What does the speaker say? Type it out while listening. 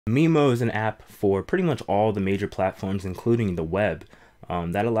Mimo is an app for pretty much all the major platforms, including the web,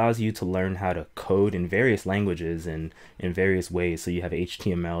 that allows you to learn how to code in various languages and in various ways. So you have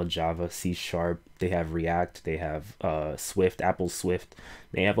HTML, Java, C Sharp, they have React, they have Swift, Apple Swift.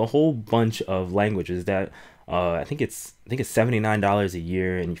 They have a whole bunch of languages that I think it's $79 a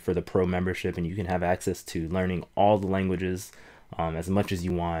year and for the pro membership, and you can have access to learning all the languages as much as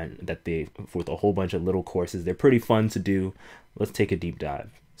you want. That they with a whole bunch of little courses. They're pretty fun to do. Let's take a deep dive.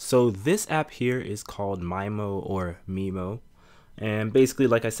 So this app here is called Mimo or Mimo. And basically,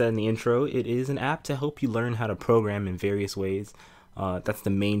 like I said in the intro, it is an app to help you learn how to program in various ways. That's the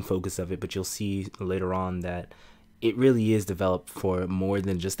main focus of it, but you'll see later on that it really is developed for more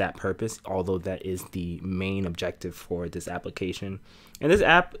than just that purpose, although that is the main objective for this application. And this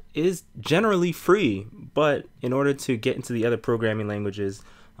app is generally free, but in order to get into the other programming languages,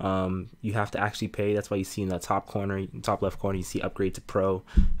 you have to actually pay. That's why you see in the top corner, top left corner, you see upgrade to pro.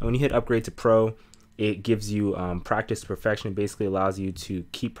 And when you hit upgrade to pro, it gives you practice to perfection. It basically allows you to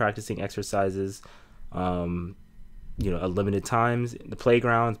keep practicing exercises, unlimited times. The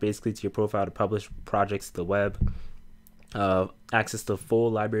playgrounds, basically to your profile to publish projects to the web. Access to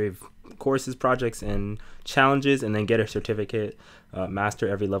full library of courses, projects, and challenges, and then get a certificate. Master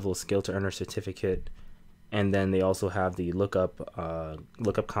every level of skill to earn a certificate. And then they also have the lookup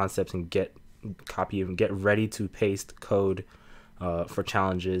concepts and get ready to paste code for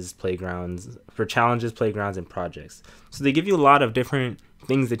challenges, playgrounds, and projects. So they give you a lot of different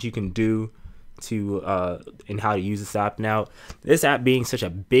things that you can do to and how to use this app. Now, this app being such a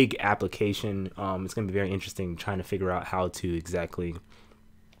big application, it's going to be very interesting trying to figure out how to exactly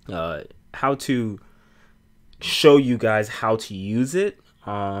how to show you guys how to use it.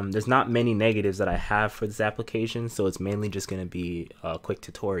 There's not many negatives that I have for this application, so it's mainly just going to be a quick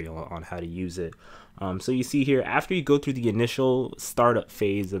tutorial on how to use it. So you see here, after you go through the initial startup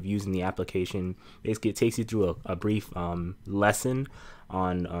phase of using the application, basically it takes you through a brief lesson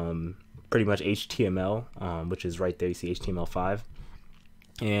on pretty much HTML, which is right there. You see HTML5,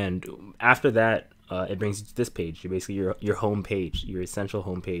 and after that, it brings you to this page. You're basically your home page, your essential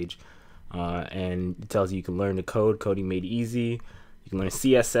home page, and it tells you can learn to code, coding made easy. You can learn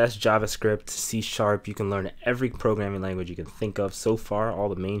CSS, JavaScript, C Sharp. You can learn every programming language you can think of so far, all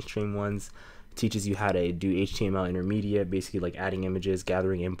the mainstream ones. It teaches you how to do HTML intermediate, basically like adding images,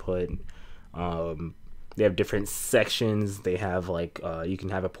 gathering input. They have different sections. They have like you can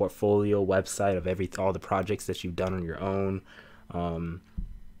have a portfolio website of all the projects that you've done on your own.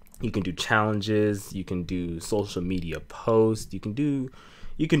 You can do challenges. You can do social media posts. You can do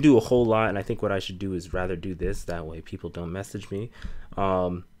a whole lot, and I think what I should do is rather do this. That way people don't message me.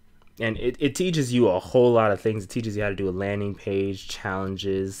 And it teaches you a whole lot of things. It teaches you how to do a landing page,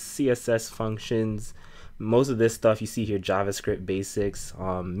 challenges, CSS functions. Most of this stuff you see here, JavaScript basics.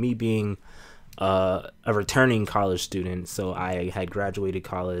 Me being a returning college student, so I had graduated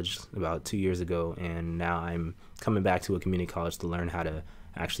college about 2 years ago, and now I'm coming back to a community college to learn how to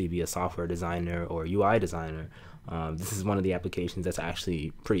actually be a software designer or UI designer. This is one of the applications that's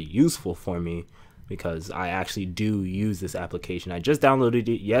actually pretty useful for me because I actually do use this application. I just downloaded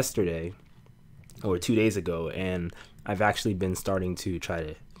it yesterday or 2 days ago, and I've actually been starting to try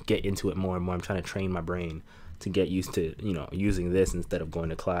to get into it more and more. I'm trying to train my brain to get used to, using this instead of going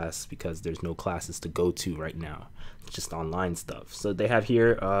to class, because there's no classes to go to right now. It's just online stuff. So they have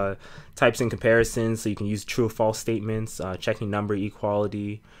here types and comparisons, so you can use true or false statements, checking number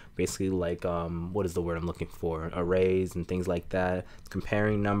equality, basically like what is the word I'm looking for, arrays and things like that,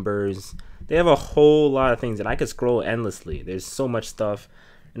 comparing numbers. They have a whole lot of things, and I could scroll endlessly. There's so much stuff.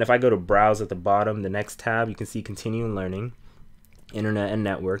 And if I go to browse at the bottom, the next tab, you can see continuing learning, internet and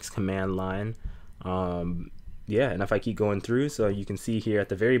networks, command line. And if I keep going through, so you can see here at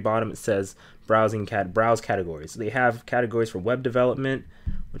the very bottom it says browse categories. So they have categories for web development,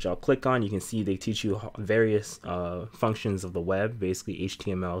 which I'll click on. You can see they teach you various functions of the web, basically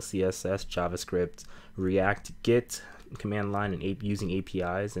HTML, CSS, JavaScript, React, Git, command line, and using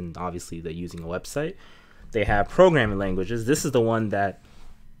APIs, and obviously they're using a website. They have programming languages. This is the one that,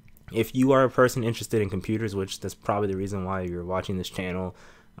 if you are a person interested in computers, which that's probably the reason why you're watching this channel,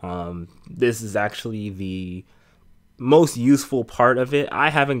 this is actually the most useful part of it. I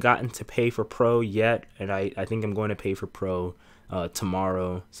haven't gotten to pay for pro yet, and I think I'm going to pay for pro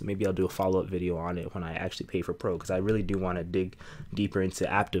tomorrow, so maybe I'll do a follow-up video on it when I actually pay for pro, because I really do want to dig deeper into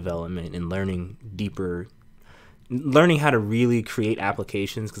app development and learning how to really create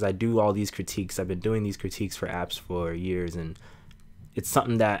applications, because I do all these critiques. I've been doing these critiques for apps for years, and it's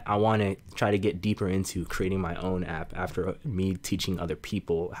something that I want to try to get deeper into, creating my own app after me teaching other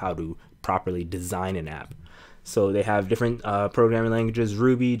people how to properly design an app. So they have different programming languages: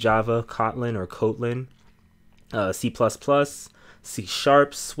 Ruby, Java, Kotlin or Kotlin, C++, C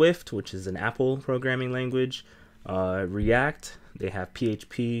Sharp, Swift, which is an Apple programming language, React. They have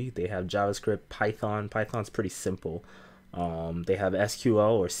PHP. They have JavaScript, Python. Python's pretty simple. They have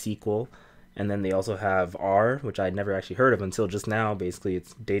SQL or SQL. And then they also have R, which I'd never actually heard of until just now. Basically,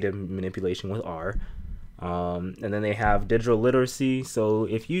 it's data manipulation with R. And then they have digital literacy. So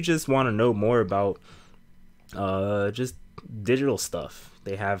if you just want to know more about just digital stuff,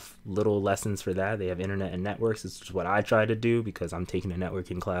 they have little lessons for that. They have internet and networks. This is what I try to do because I'm taking a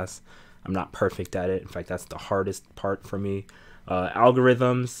networking class. I'm not perfect at it. In fact, that's the hardest part for me.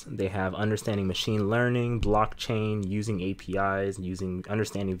 Algorithms, they have understanding machine learning, blockchain, using APIs,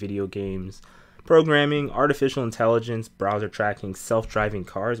 understanding video games, programming, artificial intelligence, browser tracking, self-driving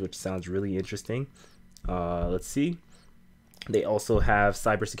cars, which sounds really interesting. Let's see. They also have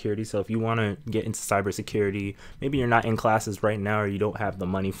cybersecurity. So if you want to get into cybersecurity, maybe you're not in classes right now or you don't have the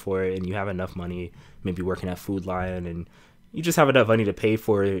money for it and you have enough money, maybe working at Food Lion, and you just have enough money to pay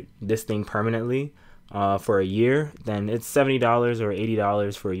for this thing permanently for a year, then it's $70 or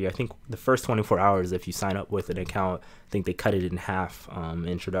 $80 for a year. I think the first 24 hours, if you sign up with an account, I think they cut it in half,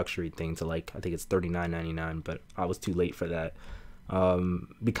 introductory thing to like, I think it's $39.99, but I was too late for that.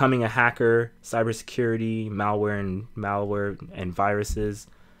 Becoming a hacker, cybersecurity, malware and viruses.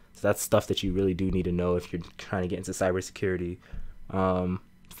 So that's stuff that you really do need to know if you're trying to get into cybersecurity.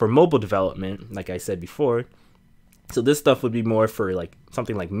 For mobile development, like I said before, so this stuff would be more for like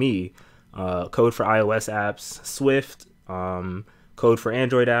something like me, code for iOS apps, Swift, code for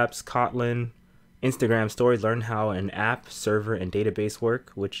Android apps, Kotlin, Instagram stories, learn how an app, server, and database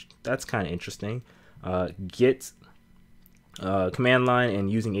work, which that's kind of interesting. Git, command line,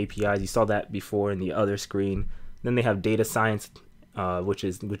 and using APIs. You saw that before in the other screen. Then they have data science,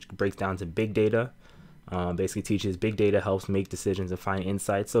 which breaks down to big data. Basically teaches big data helps make decisions and find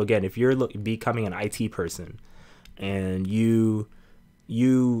insights. So again, if you're becoming an IT person and you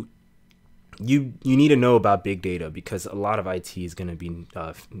need to know about big data, because a lot of IT is going to be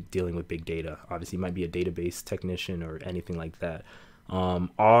dealing with big data. Obviously, you might be a database technician or anything like that.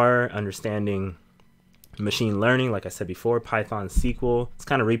 R, understanding machine learning, like I said before, Python, SQL. It's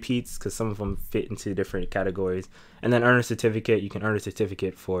kind of repeats because some of them fit into different categories. And then earn a certificate. You can earn a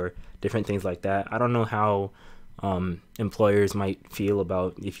certificate for different things like that. I don't know how employers might feel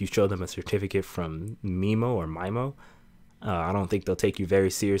about if you show them a certificate from Mimo or Mimo. I don't think they'll take you very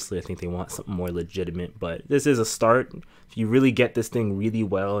seriously. I think they want something more legitimate, but this is a start. If you really get this thing really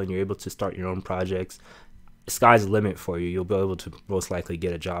well and you're able to start your own projects, the sky's the limit for you. You'll be able to most likely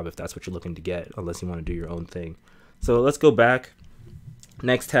get a job if that's what you're looking to get, unless you want to do your own thing. So let's go back.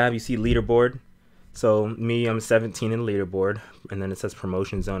 Next tab, you see leaderboard. So me, I'm 17 in the leaderboard, and then it says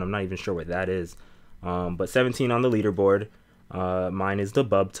promotion zone. I'm not even sure what that is, but 17 on the leaderboard. Mine is the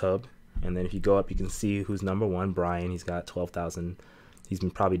Bub Tub. And then if you go up, you can see who's number one, Brian. He's got 12,000. He's been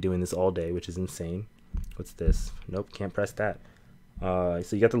probably doing this all day, which is insane. What's this? Nope, can't press that. So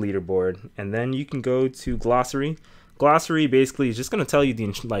you got the leaderboard. And then you can go to glossary. Glossary basically is just going to tell you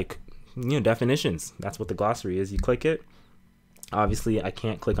the definitions. That's what the glossary is. You click it. Obviously, I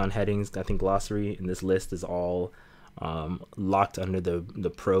can't click on headings. I think glossary in this list is all locked under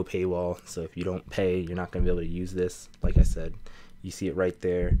the pro paywall. So if you don't pay, you're not going to be able to use this. Like I said, you see it right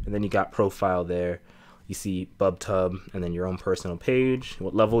there. And then you got profile there. You see BubTub, and then your own personal page,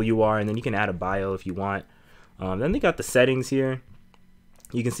 what level you are, and then you can add a bio if you want. Then they got the settings here.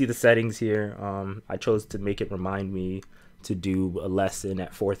 You can see the settings here. I chose to make it remind me to do a lesson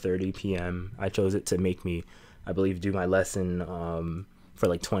at 4:30 p.m. I chose it to make me, I believe, do my lesson for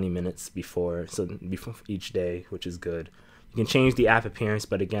like 20 minutes before each day, which is good. You can change the app appearance,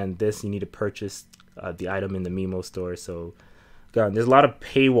 but again, this you need to purchase the item in the Mimo store. So God, there's a lot of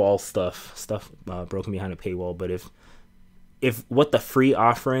paywall stuff broken behind a paywall. But if what the free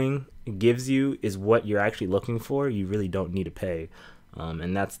offering gives you is what you're actually looking for, you really don't need to pay,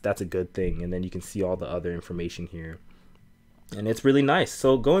 and that's a good thing. And then you can see all the other information here, and it's really nice.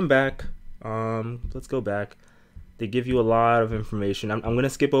 So going back, let's go back. They give you a lot of information. I'm gonna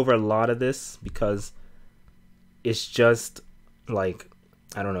skip over a lot of this because it's just like,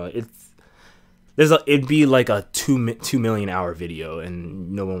 I don't know. It'd be like a 2 million hour video,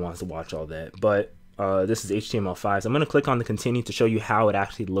 and no one wants to watch all that. But this is HTML5, so I'm gonna click on the continue to show you how it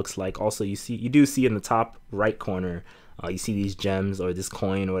actually looks like. Also, you do see in the top right corner, you see these gems or this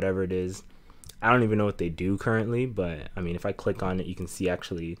coin or whatever it is. I don't even know what they do currently, but I mean, if I click on it, you can see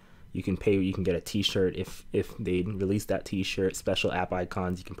actually you can pay. You can get a T-shirt if they release that T-shirt. Special app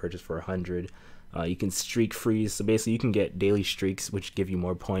icons you can purchase for 100. You can streak freeze, so basically you can get daily streaks which give you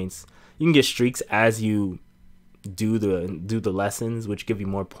more points. You can get streaks as you do the lessons, which give you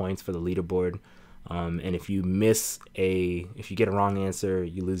more points for the leaderboard. And if you get a wrong answer,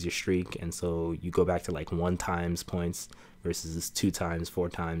 you lose your streak, and so you go back to like 1 times points versus 2 times, 4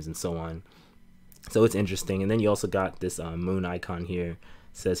 times, and so on. So it's interesting. And then you also got this moon icon here. It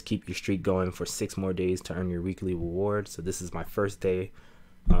says keep your streak going for 6 more days to earn your weekly reward. So this is my first day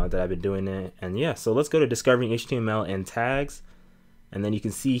that I've been doing it. And yeah, so let's go to discovering HTML and tags. And then you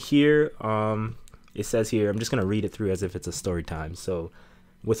can see here, it says here, I'm just going to read it through as if it's a story time. So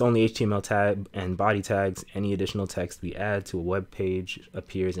with only HTML tag and body tags, any additional text we add to a web page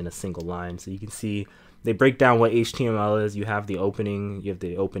appears in a single line. So you can see they break down what HTML is. You have the opening,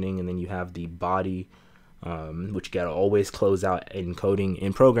 and then you have the body, which you gotta always close out in coding.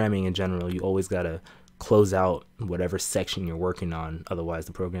 In programming in general, you always gotta close out whatever section you're working on. Otherwise,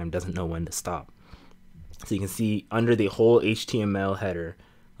 the program doesn't know when to stop. So you can see under the whole HTML header,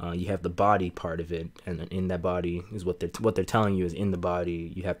 you have the body part of it, and in that body is what they're telling you is in the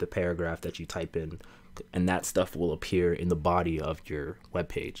body. You have the paragraph that you type in, and that stuff will appear in the body of your web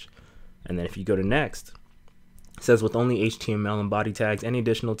page. And then if you go to next, it says with only HTML and body tags, any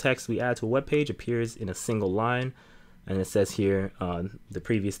additional text we add to a web page appears in a single line. And it says here the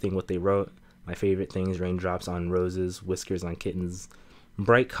previous thing what they wrote. My favorite things: raindrops on roses, whiskers on kittens,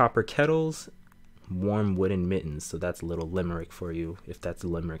 bright copper kettles, warm wooden mittens. So that's a little limerick for you. If that's a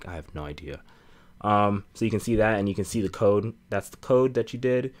limerick, I have no idea. So you can see that, and you can see the code. That's the code that you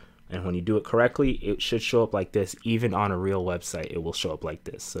did, and when you do it correctly, it should show up like this. Even on a real website, it will show up like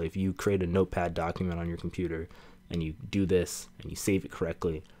this. So if you create a notepad document on your computer and you do this and you save it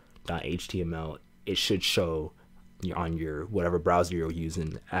correctly, .html, it should show on your whatever browser you're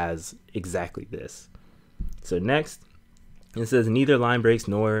using as exactly this. So next, it says neither line breaks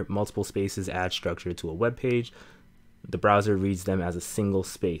nor multiple spaces add structure to a web page. The browser reads them as a single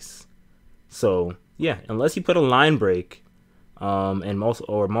space. So yeah, unless you put a line break and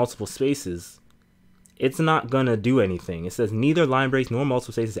multiple spaces, it's not gonna do anything. It says neither line breaks nor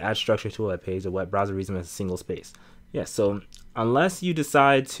multiple spaces add structure to a web page. The web browser reads them as a single space. Yeah, so unless you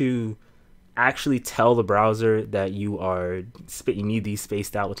decide to actually tell the browser that you need these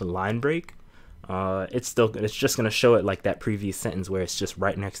spaced out with a line break, it's just gonna show it like that previous sentence where it's just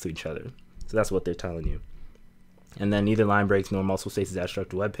right next to each other. So that's what they're telling you. And then neither line breaks nor multiple spaces add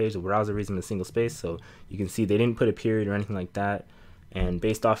structure to a web page. The browser reads them in a single space. So you can see they didn't put a period or anything like that. And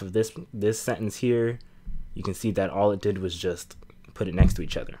based off of this sentence here, you can see that all it did was just put it next to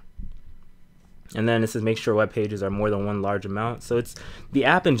each other. And then it says make sure web pages are more than one large amount. So it's the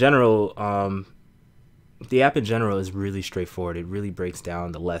app in general. The app in general is really straightforward. It really breaks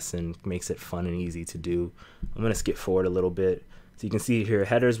down the lesson, makes it fun and easy to do. I'm gonna skip forward a little bit. So you can see here,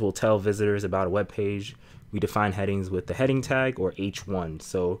 headers will tell visitors about a web page. We define headings with the heading tag or H1.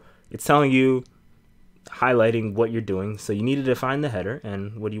 So it's telling you, highlighting what you're doing. So you need to define the header,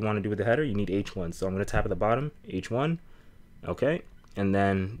 and what do you want to do with the header? You need H1. So I'm going to tap at the bottom, H1, okay, and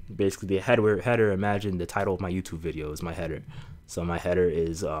then basically the header. Imagine the title of my YouTube video is my header. So my header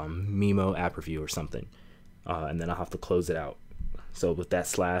is Mimo app review or something, and then I'll have to close it out. So with that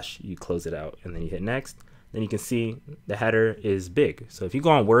slash, you close it out, and then you hit next. Then you can see the header is big. So if you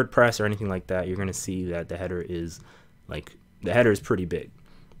go on WordPress or anything like that, you're going to see that the header is pretty big.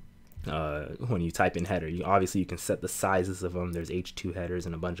 When you type in header, obviously you can set the sizes of them. There's H2 headers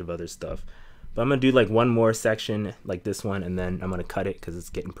and a bunch of other stuff. But I'm going to do like one more section like this one, and then I'm going to cut it because it's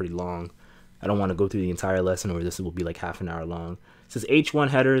getting pretty long. I don't want to go through the entire lesson, or this will be like half an hour long. It says H1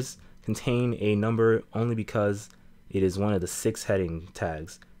 headers contain a number only because it is one of the 6 heading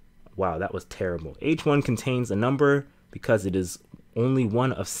tags. Wow, that was terrible. H1 contains a number because it is only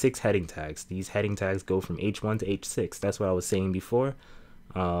one of 6 heading tags. These heading tags go from H1 to H6. That's what I was saying before.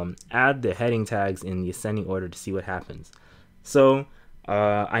 Add the heading tags in the ascending order to see what happens. So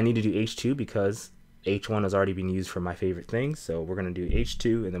I need to do H2 because H1 has already been used for my favorite things. So we're going to do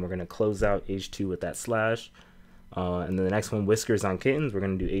H2, and then we're going to close out H2 with that slash. And then the next one, whiskers on kittens, we're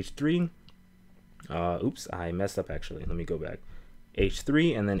going to do H3. Oops, I messed up actually. Let me go back.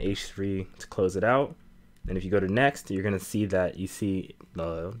 H3 and then H3 to close it out. And if you go to next, you're going to see that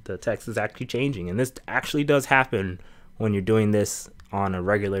the text is actually changing. And this actually does happen when you're doing this on a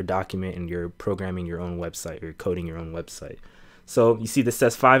regular document and you're programming your own website or coding your own website. So you see this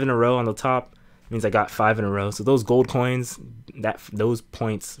says 5 in a row on the top. It means I got 5 in a row. So those gold coins, those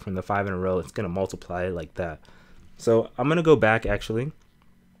points from the 5 in a row, it's going to multiply it like that. So I'm going to go back actually.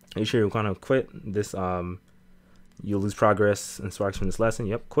 Make sure you're going to quit this. You'll lose progress and sparks from this lesson.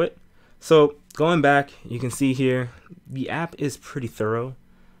 Yep, quit. So going back, you can see here, the app is pretty thorough.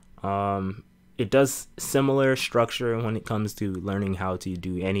 it does similar structure when it comes to learning how to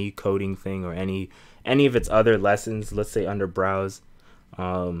do any coding thing or any of its other lessons. Let's say under browse,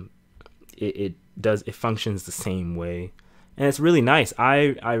 it functions the same way, and it's really nice.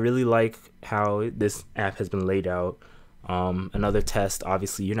 I really like how this app has been laid out. Another test,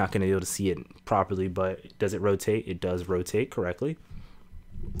 obviously you're not going to be able to see it properly, but does it rotate? It does rotate correctly.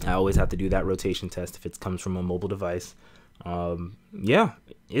 I always have to do that rotation test if it comes from a mobile device. Yeah,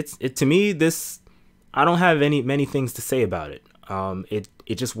 it to me, this, I don't have many things to say about it.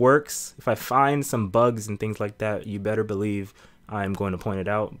 It just works. If I find some bugs and things like that, you better believe I'm going to point it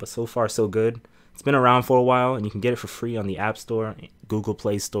out. But so far so good. It's been around for a while, and you can get it for free on the App Store, Google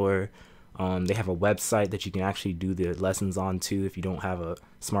Play Store. They have a website that you can actually do the lessons on too if you don't have a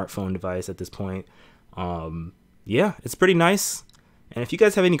smartphone device at this point. Yeah, it's pretty nice. And if you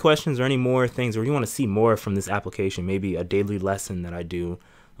guys have any questions or any more things, or you want to see more from this application, maybe a daily lesson that I do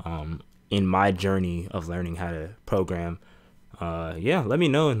in my journey of learning how to program, yeah, let me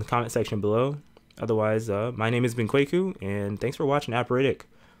know in the comment section below. Otherwise, my name has been Kwaku, and thanks for watching Appritic,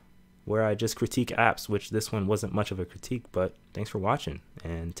 where I just critique apps, which this one wasn't much of a critique, but thanks for watching,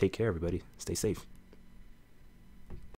 and take care, everybody. Stay safe.